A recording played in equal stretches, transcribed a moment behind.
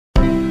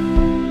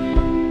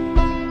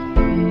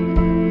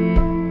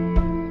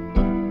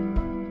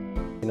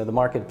the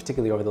market,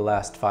 particularly over the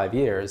last 5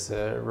 years,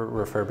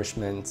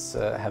 refurbishments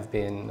have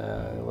been,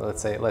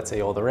 let's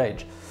say all the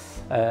rage.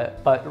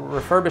 But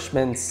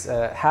refurbishments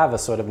have a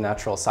sort of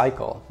natural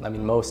cycle. I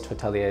mean, most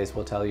hoteliers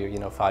will tell you,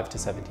 5 to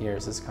 7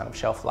 years is kind of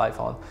shelf life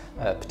on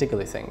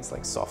particularly things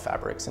like soft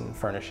fabrics and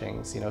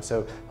furnishings.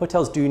 So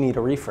hotels do need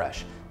a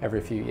refresh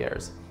every few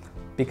years.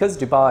 Because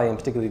Dubai, and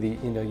particularly the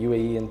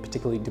UAE and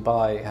particularly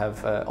Dubai, have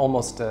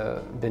almost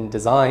been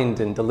designed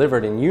and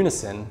delivered in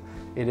unison,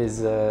 it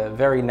is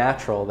very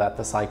natural that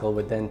the cycle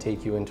would then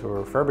take you into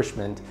a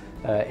refurbishment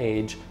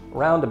age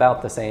round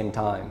about the same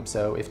time.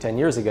 So if 10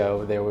 years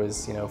ago there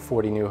was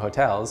 40 new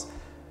hotels,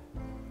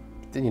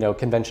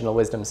 conventional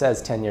wisdom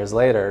says 10 years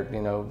later,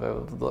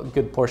 a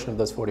good portion of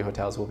those 40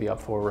 hotels will be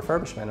up for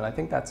refurbishment, and I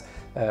think that's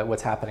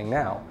what's happening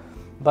now.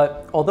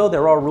 But although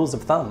there are rules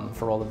of thumb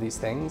for all of these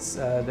things,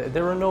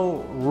 there are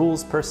no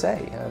rules per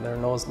se. There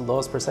are no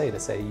laws per se to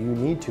say you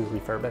need to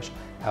refurbish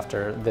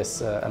after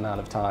this amount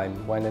of time.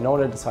 When an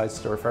owner decides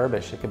to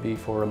refurbish, it could be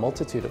for a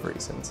multitude of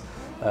reasons.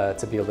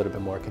 To be a little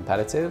bit more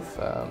competitive,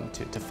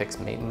 to fix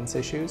maintenance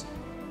issues,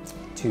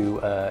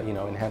 to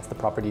enhance the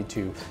property,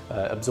 to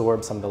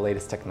absorb some of the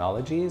latest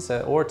technologies,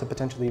 or to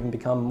potentially even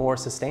become more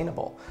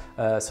sustainable.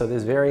 So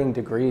there's varying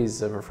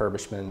degrees of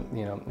refurbishment,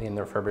 in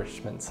the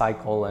refurbishment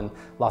cycle, and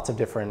lots of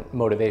different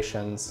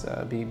motivations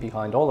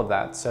behind all of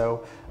that.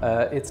 So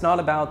it's not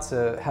about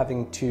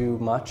having too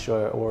much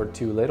or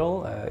too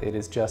little. It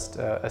is just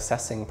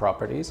assessing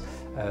properties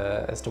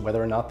as to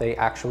whether or not they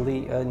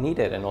actually need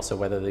it, and also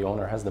whether the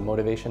owner has the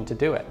motivation to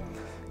do it.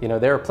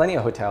 There are plenty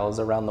of hotels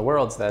around the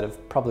world that have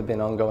probably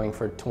been ongoing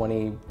for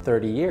 20,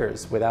 30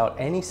 years without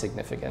any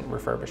significant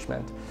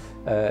refurbishment.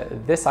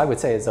 This, I would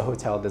say, as a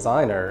hotel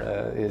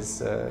designer,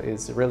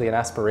 is really an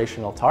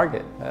aspirational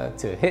target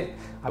to hit.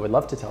 I would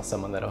love to tell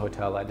someone that a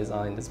hotel I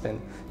designed has been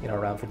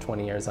around for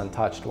 20 years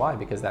untouched. Why?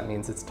 Because that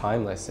means it's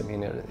timeless. I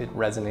mean, it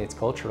resonates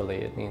culturally.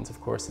 It means,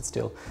 of course, it's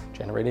still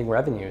generating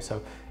revenue.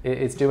 So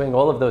it's doing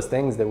all of those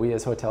things that we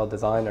as hotel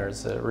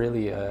designers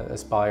really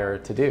aspire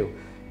to do.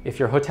 If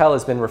your hotel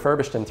has been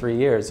refurbished in 3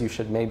 years, you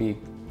should maybe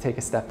take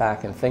a step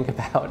back and think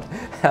about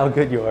how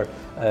good your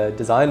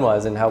design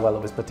was and how well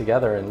it was put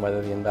together, and whether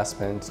the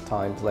investment,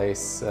 time,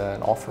 place,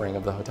 and offering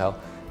of the hotel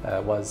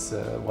was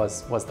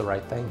the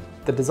right thing.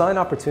 The design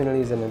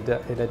opportunities in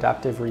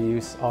adaptive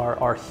reuse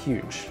are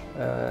huge,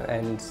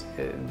 and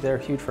they're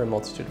huge for a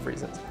multitude of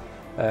reasons.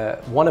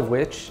 One of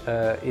which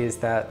is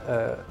that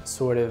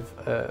sort of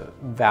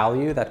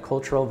value, that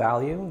cultural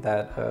value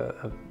that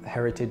a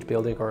heritage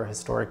building or a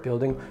historic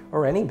building,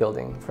 or any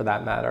building for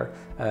that matter,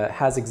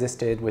 has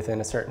existed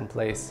within a certain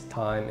place,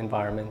 time,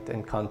 environment,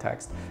 and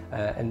context.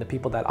 And the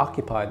people that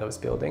occupy those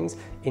buildings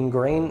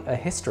ingrain a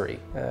history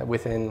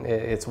within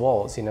its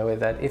walls,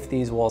 that if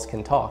these walls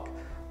can talk,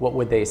 what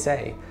would they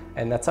say?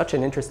 And that's such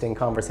an interesting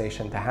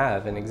conversation to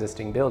have in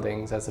existing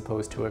buildings, as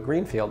opposed to a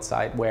greenfield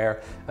site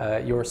where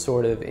you're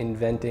sort of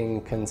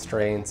inventing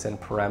constraints and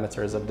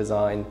parameters of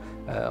design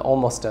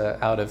almost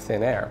out of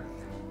thin air.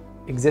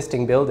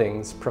 Existing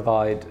buildings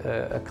provide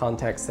a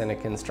context and a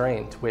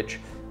constraint, which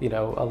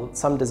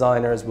some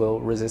designers will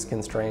resist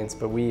constraints,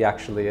 but we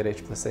actually at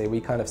H+A, we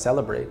kind of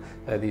celebrate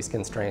these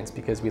constraints,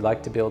 because we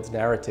like to build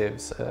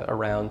narratives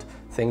around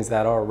things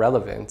that are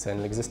relevant.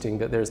 And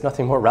there's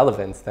nothing more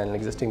relevant than an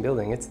existing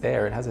building. It's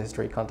there, it has a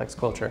history, context,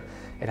 culture.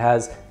 It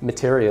has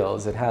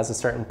materials, it has a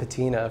certain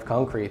patina of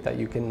concrete that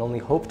you can only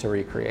hope to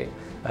recreate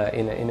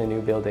in a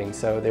new building.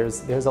 So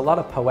there's a lot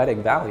of poetic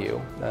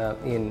value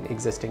in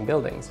existing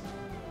buildings.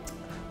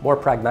 More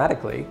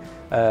pragmatically,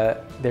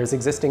 there's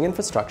existing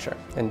infrastructure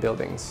in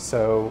buildings.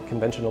 So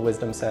conventional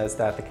wisdom says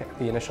that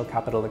the initial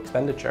capital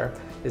expenditure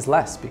is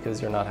less,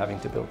 because you're not having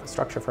to build the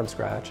structure from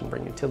scratch and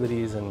bring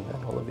utilities and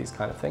all of these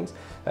kind of things,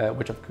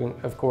 which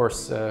of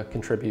course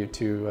contribute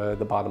to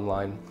the bottom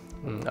line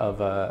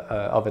of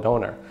an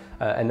owner.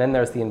 And then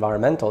there's the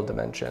environmental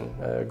dimension.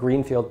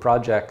 Greenfield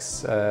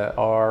projects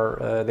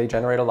they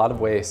generate a lot of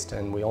waste,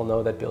 and we all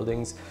know that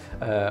buildings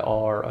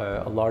are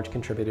a large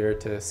contributor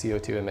to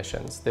CO2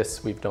 emissions.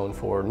 This we've known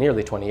for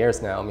nearly 20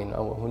 years now. I mean,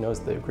 who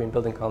knows, the Green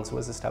Building Council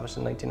was established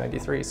in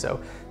 1993,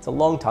 so it's a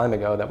long time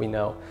ago that we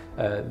know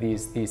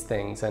these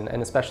things, and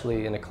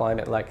especially in a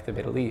climate like the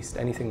Middle East,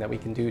 anything that we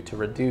can do to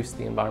reduce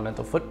the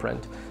environmental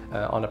footprint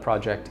on a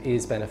project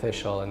is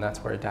beneficial, and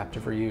that's where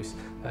adaptive reuse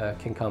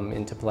can come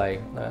into play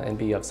and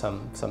be of some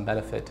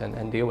benefit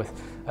and deal with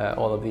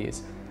all of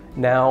these.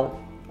 Now,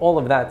 all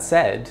of that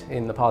said,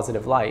 in the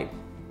positive light,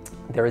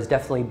 there has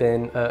definitely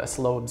been a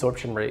slow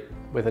absorption rate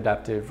with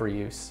adaptive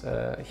reuse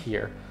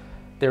here.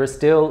 There is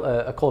still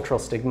a cultural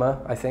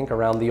stigma, I think,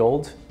 around the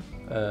old,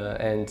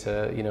 and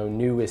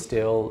new is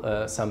still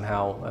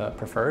somehow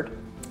preferred.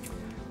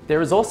 There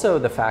is also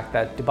the fact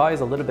that Dubai is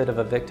a little bit of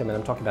a victim, and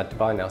I'm talking about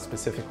Dubai now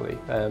specifically.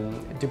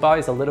 Dubai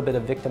is a little bit a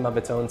victim of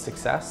its own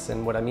success,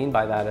 and what I mean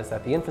by that is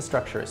that the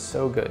infrastructure is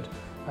so good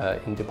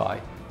in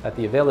Dubai that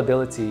the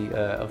availability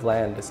of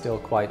land is still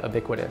quite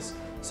ubiquitous.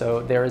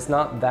 So there is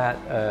not that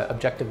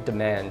objective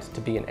demand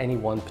to be in any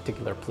one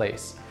particular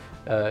place.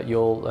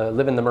 You'll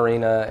live in the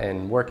marina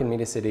and work in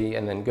Media City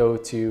and then go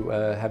to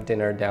have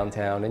dinner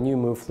downtown, and you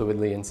move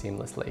fluidly and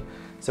seamlessly.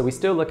 So we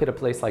still look at a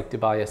place like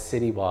Dubai as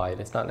citywide.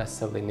 It's not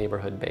necessarily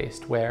neighborhood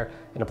based, where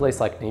in a place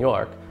like New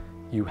York,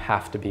 you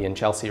have to be in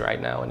Chelsea right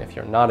now. And if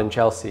you're not in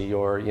Chelsea,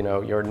 you're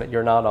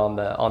not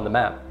on the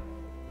map.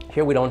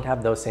 Here we don't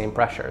have those same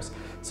pressures.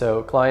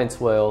 So clients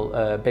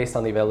will, based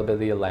on the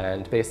availability of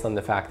land, based on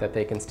the fact that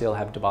they can still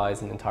have Dubai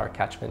as an entire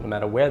catchment no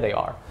matter where they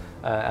are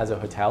as a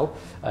hotel,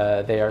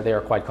 they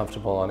are quite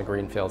comfortable on a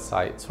greenfield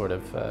site, sort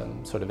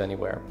of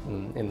anywhere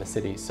in the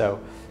city. So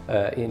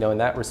in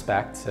that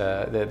respect,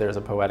 there's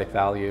a poetic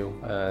value,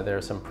 there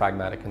are some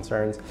pragmatic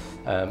concerns,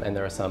 and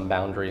there are some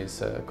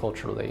boundaries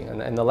culturally.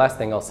 And the last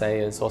thing I'll say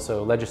is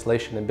also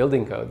legislation and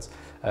building codes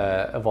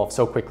evolve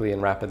so quickly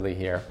and rapidly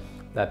here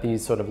that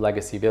these sort of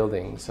legacy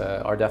buildings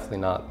are definitely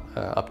not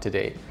up to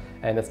date.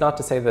 And it's not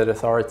to say that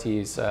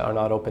authorities are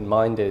not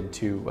open-minded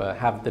to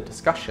have the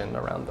discussion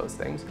around those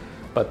things,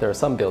 but there are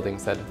some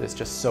buildings that is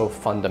just so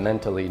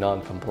fundamentally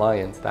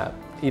non-compliant that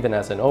even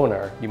as an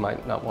owner, you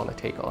might not want to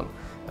take on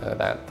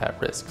that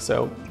risk.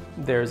 So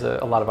there's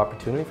a lot of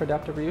opportunity for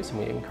adaptive reuse, and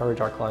we encourage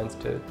our clients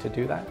to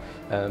do that,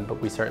 but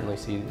we certainly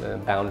see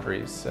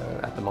boundaries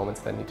at the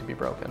moments that need to be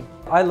broken.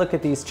 I look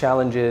at these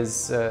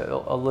challenges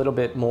a little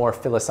bit more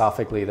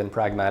philosophically than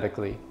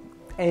pragmatically.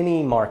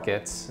 Any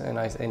markets, and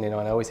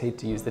I always hate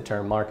to use the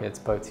term markets,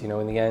 but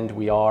in the end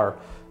we are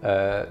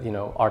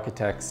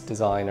architects,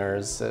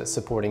 designers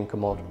supporting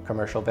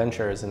commercial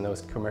ventures, and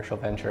those commercial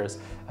ventures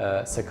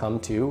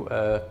succumb to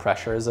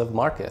pressures of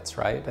markets,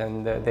 right?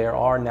 And there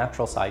are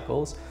natural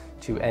cycles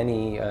to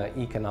any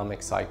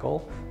economic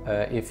cycle.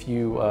 If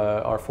you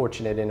are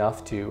fortunate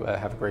enough to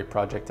have a great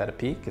project at a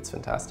peak, it's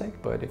fantastic.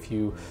 But if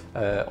you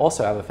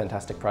also have a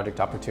fantastic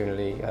project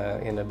opportunity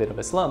in a bit of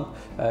a slump,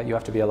 you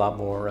have to be a lot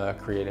more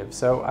creative.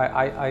 So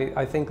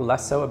I think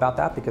less so about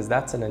that, because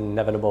that's an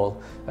inevitable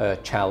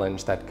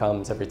challenge that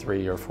comes every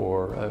 3 or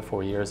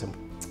 4 years, and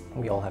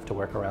we all have to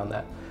work around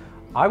that.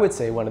 I would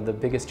say one of the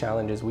biggest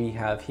challenges we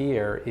have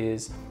here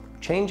is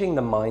changing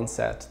the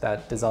mindset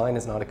that design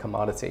is not a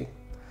commodity.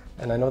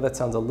 And I know that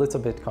sounds a little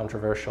bit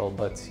controversial,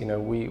 but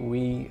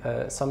we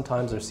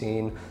sometimes are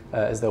seen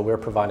as though we're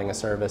providing a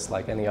service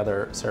like any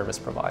other service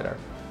provider.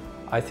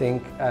 I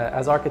think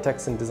as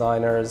architects and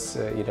designers,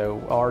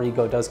 our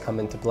ego does come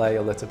into play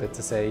a little bit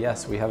to say,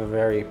 yes, we have a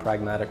very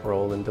pragmatic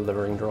role in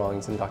delivering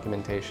drawings and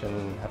documentation,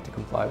 and have to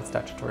comply with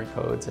statutory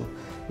codes and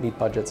meet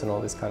budgets and all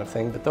this kind of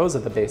thing, but those are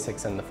the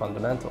basics and the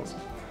fundamentals.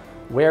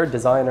 Where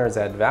designers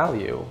add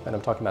value, and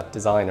I'm talking about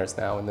designers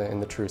now in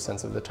the true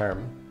sense of the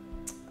term,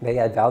 they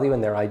add value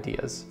in their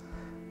ideas.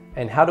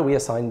 And how do we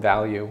assign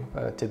value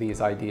to these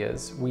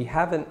ideas? We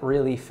haven't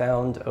really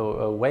found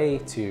a way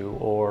to,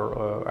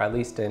 or at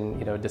least in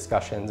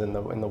discussions in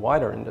the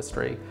wider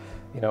industry,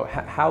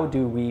 how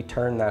do we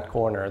turn that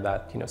corner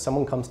that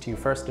someone comes to you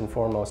first and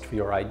foremost for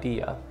your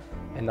idea,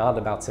 and not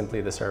about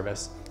simply the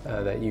service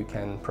that you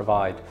can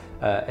provide.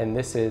 And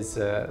this is,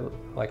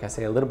 like I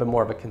say, a little bit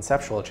more of a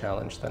conceptual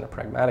challenge than a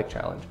pragmatic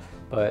challenge.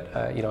 But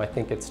I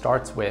think it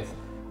starts with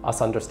us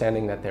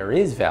understanding that there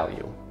is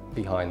value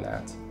behind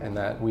that, and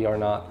that we are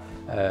not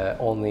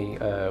only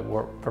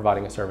we're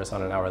providing a service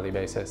on an hourly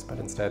basis, but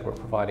instead we're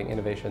providing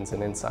innovations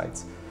and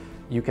insights.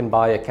 You can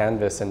buy a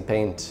canvas and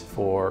paint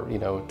for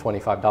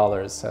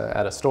 $25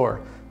 at a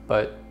store,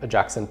 but a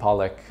Jackson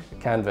Pollock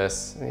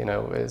canvas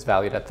is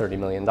valued at $30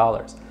 million.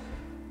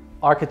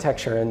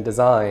 Architecture and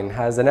design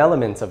has an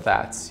element of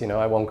that.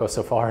 I won't go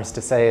so far as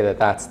to say that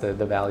that's the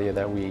value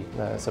that we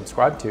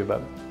subscribe to,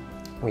 but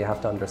we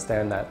have to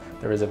understand that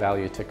there is a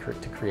value to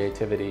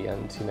creativity,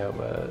 and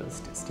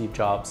Steve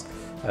Jobs,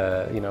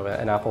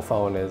 an Apple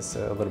phone is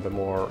a little bit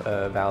more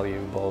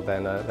valuable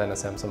than a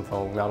Samsung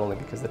phone, not only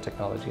because of the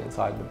technology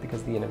inside, but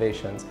because of the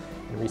innovations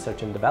and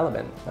research and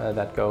development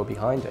that go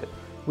behind it.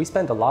 We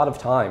spend a lot of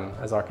time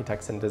as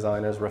architects and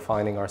designers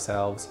refining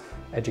ourselves,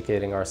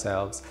 educating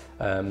ourselves,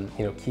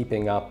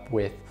 keeping up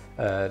with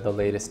the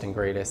latest and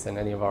greatest in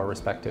any of our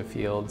respective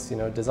fields.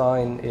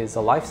 Design is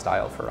a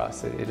lifestyle for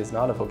us. It is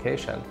not a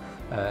vocation.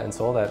 And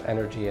so all that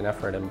energy and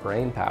effort and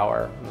brain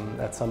power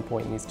at some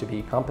point needs to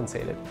be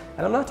compensated.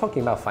 And I'm not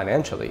talking about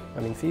financially. I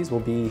mean, fees will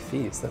be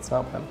fees. That's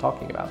not what I'm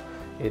talking about.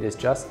 It is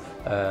just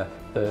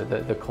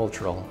the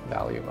cultural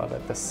value of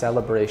it, the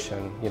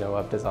celebration,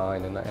 of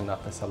design, and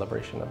not the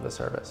celebration of the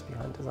service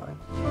behind design.